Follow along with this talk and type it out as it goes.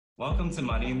Welcome to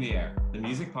Money in the Air, the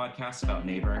music podcast about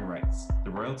neighboring rights,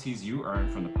 the royalties you earn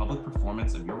from the public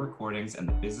performance of your recordings and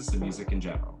the business of music in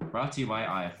general. Brought to you by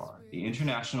IFR, the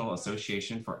International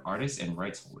Association for Artists and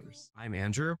Rights Holders. I'm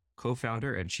Andrew,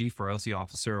 co-founder and chief royalty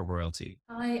officer of Royalty.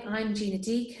 Hi, I'm Gina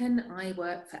Deacon. I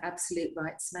work for Absolute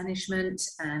Rights Management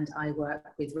and I work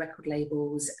with record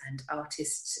labels and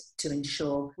artists to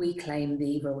ensure we claim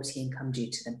the royalty income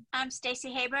due to them. I'm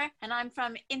Stacey Haber and I'm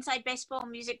from Inside Baseball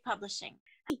Music Publishing.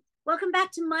 Welcome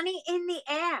back to Money in the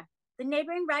Air, the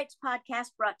Neighbouring Rights podcast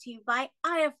brought to you by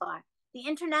IFR, the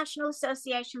International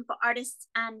Association for Artists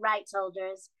and Rights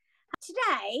Holders.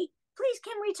 Today, please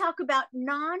can we talk about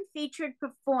non-featured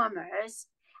performers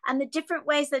and the different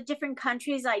ways that different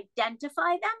countries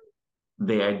identify them?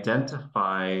 They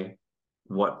identify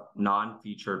what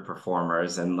non-featured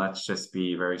performers, and let's just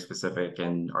be very specific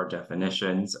in our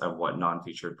definitions of what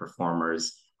non-featured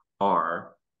performers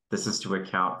are. This is to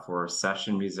account for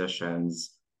session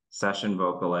musicians, session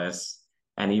vocalists,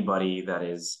 anybody that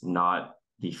is not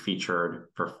the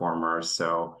featured performer.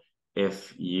 So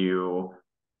if you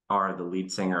are the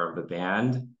lead singer of the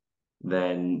band,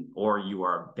 then, or you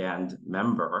are a band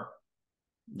member,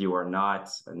 you are not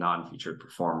a non-featured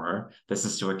performer. This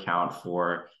is to account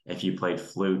for if you played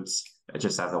flutes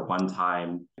just as a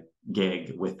one-time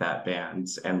gig with that band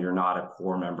and you're not a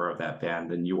core member of that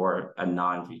band, then you are a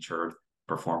non-featured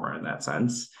performer in that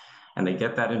sense. And they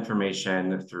get that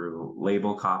information through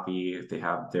label copy. They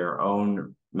have their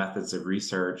own methods of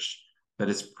research that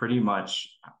is pretty much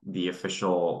the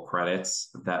official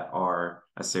credits that are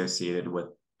associated with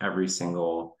every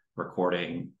single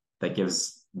recording that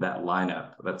gives that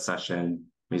lineup, that session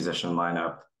musician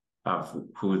lineup of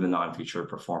who the non-featured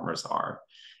performers are.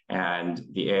 And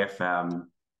the AFM,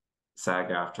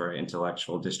 SAG-AFTRA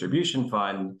Intellectual Distribution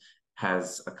Fund,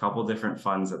 has a couple different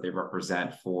funds that they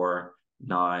represent for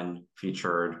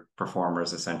non-featured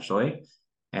performers, essentially.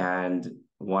 And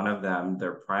one of them,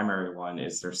 their primary one,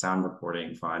 is their sound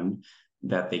recording fund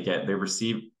that they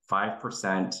receive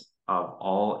 5% of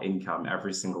all income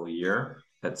every single year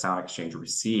that Sound Exchange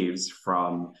receives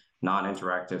from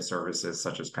non-interactive services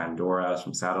such as Pandora,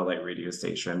 from satellite radio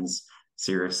stations,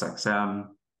 SiriusXM.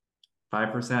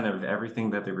 5% of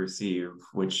everything that they receive,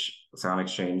 which Sound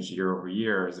Exchange year over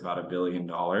year is about $1 billion,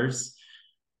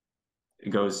 it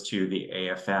goes to the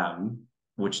AFM,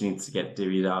 which needs to get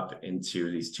divvied up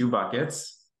into these two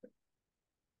buckets.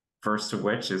 First of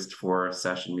which is for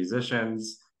session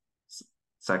musicians,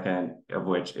 second of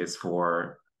which is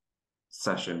for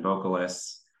session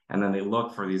vocalists, and then they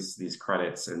look for these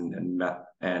credits and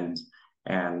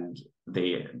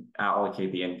they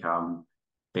allocate the income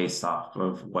based off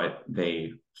of what they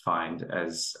find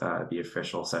as the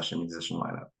official session musician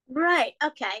lineup. Right,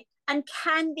 okay. And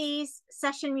can these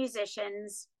session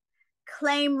musicians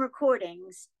claim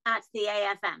recordings at the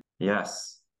AFM?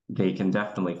 Yes, they can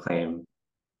definitely claim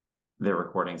their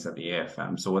recordings at the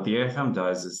AFM. So what the AFM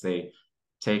does is they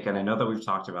take, and I know that we've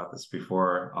talked about this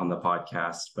before on the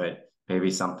podcast, but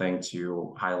maybe something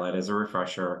to highlight as a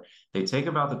refresher. They take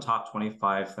about the top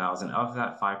 25,000 of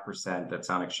that 5% that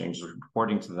Sound Exchange is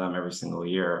reporting to them every single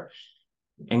year,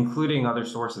 including other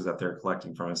sources that they're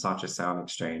collecting from. It's not just Sound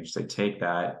Exchange. They take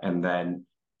that, and then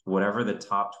whatever the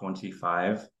top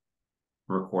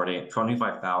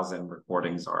 25,000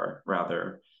 recordings are,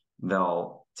 rather,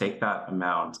 they'll take that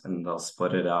amount and they'll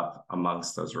split it up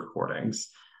amongst those recordings.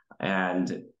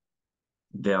 And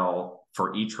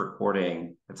for each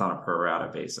recording, it's on a pro rata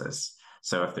basis.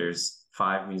 So if there's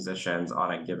 5 musicians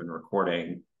on a given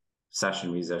recording,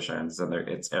 session musicians, then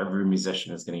every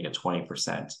musician is going to get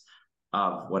 20%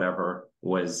 of whatever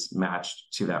was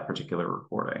matched to that particular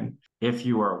recording. If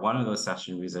you are one of those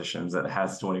session musicians that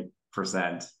has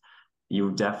 20%,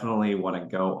 you definitely want to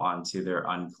go onto their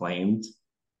unclaimed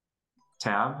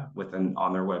tab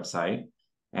on their website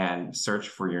and search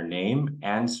for your name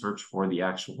and search for the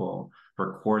actual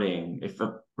recording. If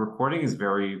a recording is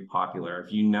very popular,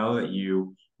 if you know that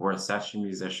you were a session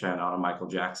musician on a Michael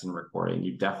Jackson recording,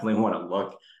 you definitely want to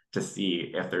look to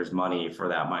see if there's money for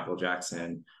that Michael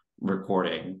Jackson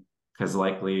recording, because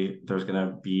likely there's going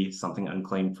to be something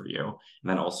unclaimed for you. And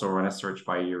then also run a search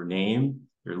by your name,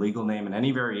 your legal name, and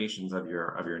any variations of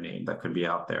your name that could be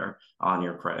out there on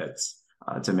your credits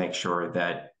to make sure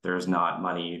that there's not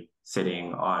money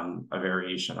sitting on a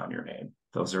variation on your name.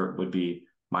 Those would be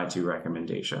my 2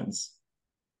 recommendations.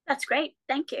 That's great.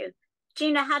 Thank you.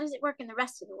 Gina, how does it work in the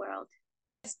rest of the world?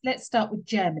 Let's start with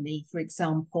Germany, for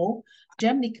example.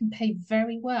 Germany can pay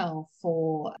very well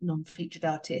for non-featured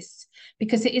artists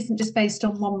because it isn't just based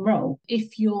on one role.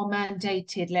 If you're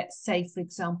mandated, let's say, for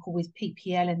example, with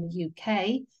PPL in the UK,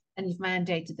 and you've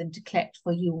mandated them to collect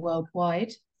for you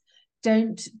worldwide,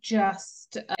 Don't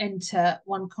just enter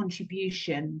one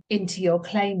contribution into your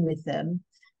claim with them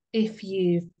if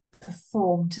you've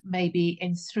performed maybe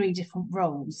in 3 different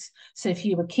roles. So if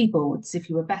you were keyboards, if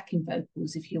you were backing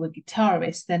vocals, if you were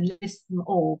guitarist, then list them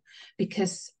all,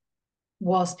 because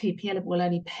whilst PPL will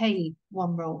only pay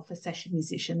 1 role for session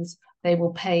musicians, they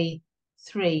will pay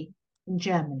 3 in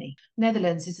Germany.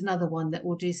 Netherlands is another one that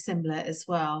will do similar as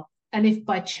well. And if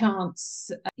by chance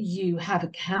you have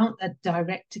a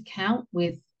direct account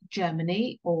with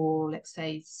Germany, or let's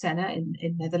say Senna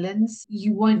in Netherlands,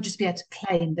 you won't just be able to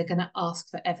claim, they're going to ask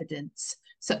for evidence.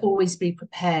 So always be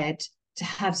prepared to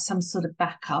have some sort of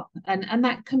backup. And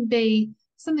that can be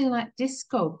something like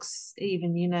Discogs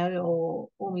even, you know,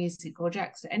 or Music or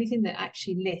Jackson, anything that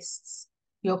actually lists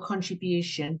your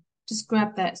contribution. Just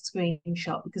grab that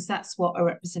screenshot, because that's what a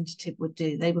representative would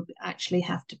do. They would actually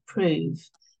have to prove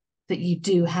that you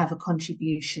do have a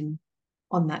contribution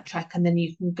on that track, and then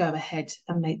you can go ahead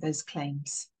and make those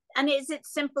claims. And is it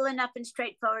simple enough and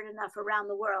straightforward enough around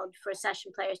the world for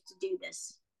session players to do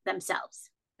this themselves?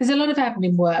 There's a lot of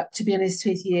admin work, to be honest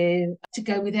with you, to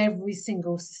go with every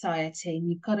single society. And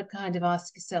you've got to kind of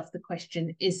ask yourself the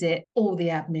question, is it all the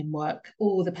admin work,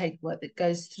 all the paperwork that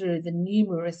goes through the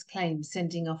numerous claims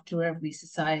sending off to every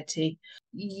society?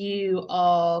 You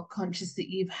are conscious that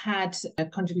you've had a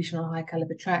contribution on a high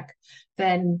caliber track,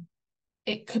 then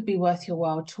it could be worth your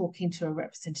while talking to a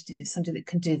representative, somebody that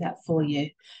can do that for you.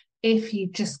 If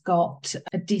you've just got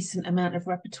a decent amount of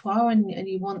repertoire and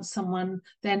you want someone,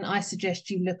 then I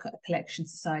suggest you look at a collection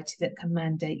society that can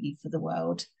mandate you for the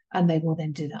world, and they will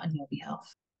then do that on your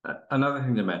behalf. Another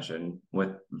thing to mention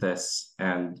with this,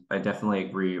 and I definitely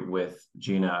agree with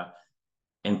Gina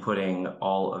in putting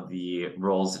all of the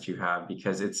roles that you have,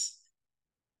 because it's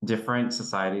different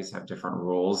societies have different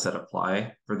rules that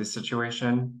apply for this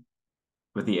situation.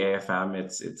 With the AFM,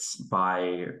 it's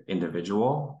by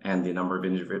individual, and the number of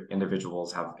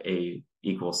individuals have a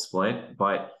equal split.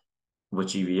 But with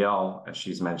GVL, as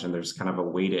she's mentioned, there's kind of a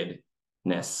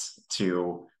weightedness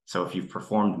to, so if you've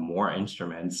performed more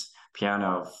instruments,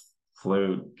 piano,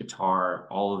 flute, guitar,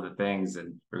 all of the things,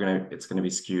 and it's gonna be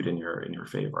skewed in your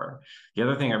favor. The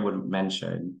other thing I would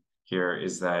mention here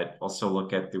is that also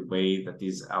look at the way that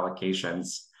these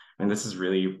allocations, and this is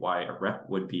really why a rep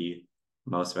would be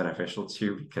most beneficial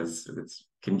to, because it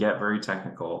can get very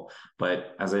technical.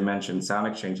 But as I mentioned, Sound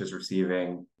Exchange is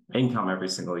receiving income every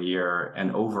single year,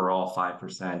 and overall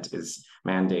 5% is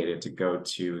mandated to go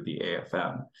to the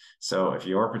AFM. So if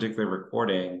your particular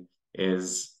recording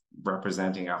is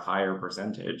representing a higher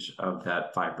percentage of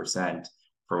that 5%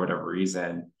 for whatever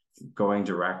reason, going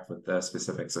direct with the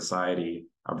specific society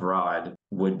abroad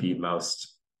would be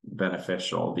most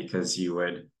beneficial, because you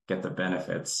would get the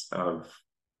benefits of,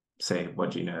 say,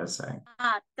 what Gina is saying.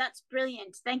 That's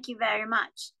brilliant. Thank you very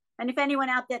much. And if anyone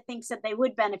out there thinks that they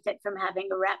would benefit from having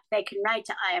a rep, they can write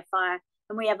to IFR,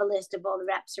 and we have a list of all the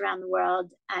reps around the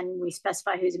world, and we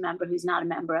specify who's a member, who's not a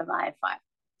member of IFR.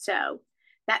 So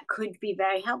that could be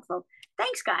very helpful.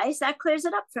 Thanks, guys. That clears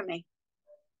it up for me.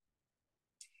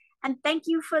 And thank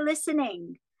you for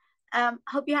listening.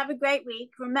 Hope you have a great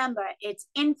week. Remember, it's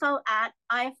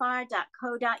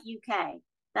info@ifr.co.uk.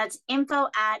 That's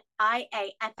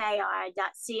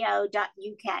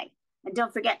info@iafar.co.uk. And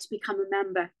don't forget to become a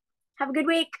member. Have a good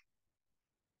week.